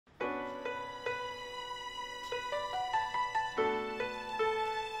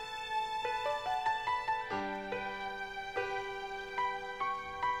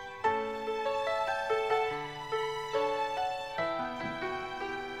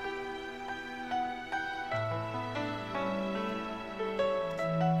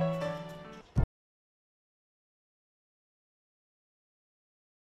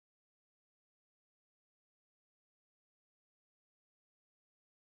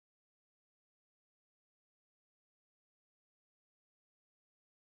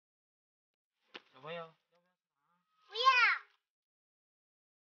朋友，不要。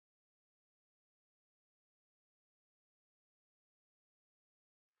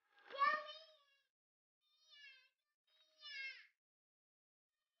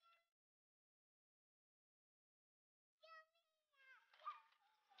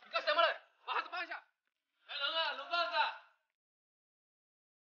你干什么嘞？把孩子放下！来人啊，人贩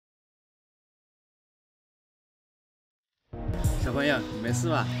子！小朋友，你没事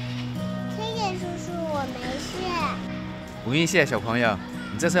吧？谢谢叔叔，我没事。不用谢，小朋友，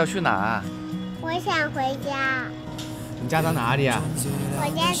你这是要去哪啊？我想回家。你家在哪里啊？我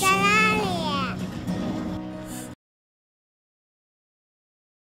家在那里。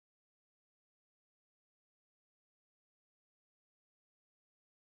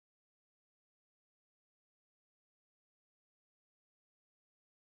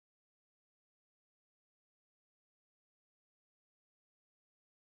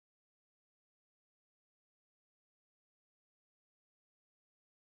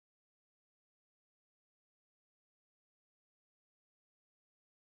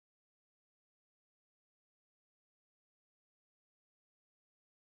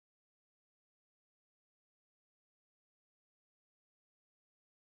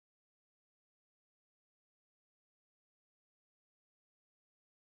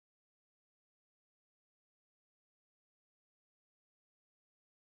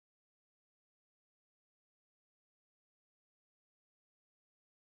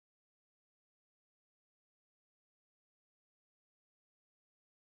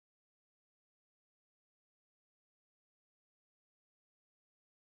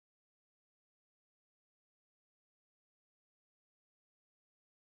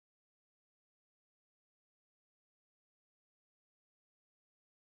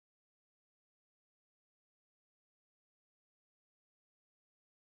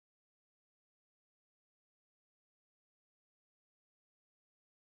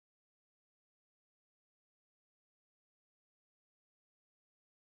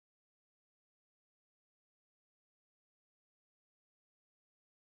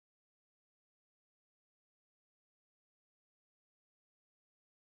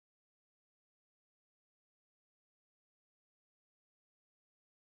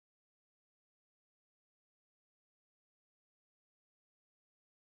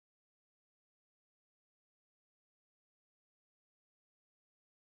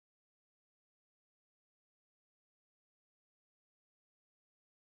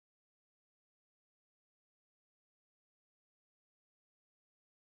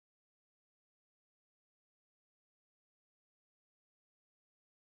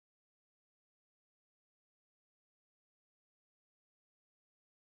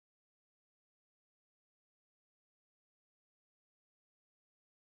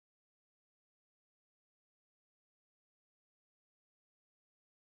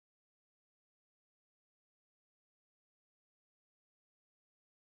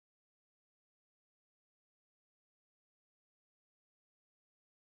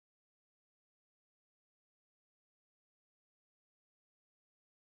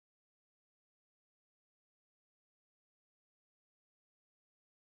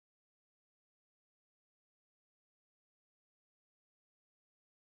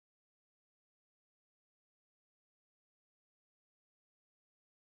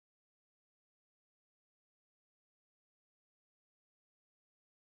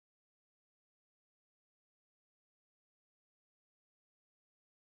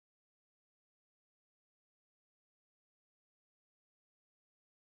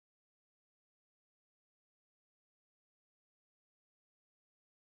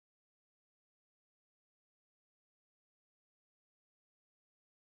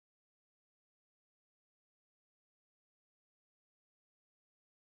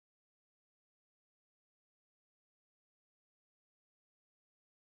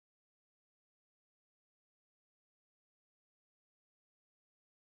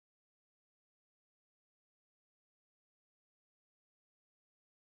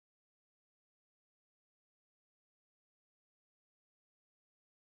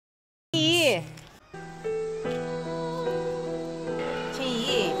秦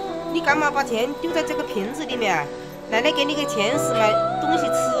姨，你干嘛把钱丢在这个瓶子里面？奶奶给你个钱是买东西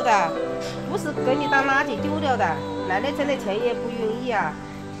吃的，不是给你当垃圾丢掉的。奶奶挣的钱也不容易啊。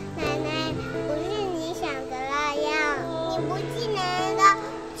奶奶，不是你想的那样。你不记得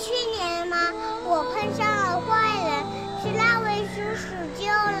去年吗？我碰上了坏人，是那位叔叔救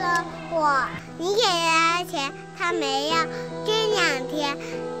了我。你给他钱，他没要。这2天，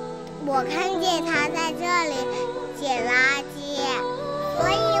我看见他在这里捡垃圾，所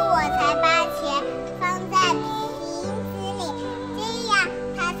以我才把钱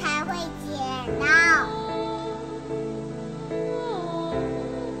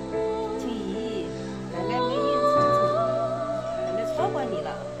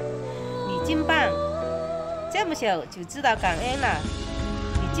金棒，这么小就知道感恩了，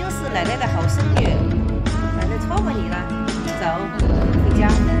你真是奶奶的好孙女。奶奶错过你了，走，回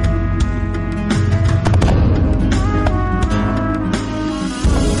家。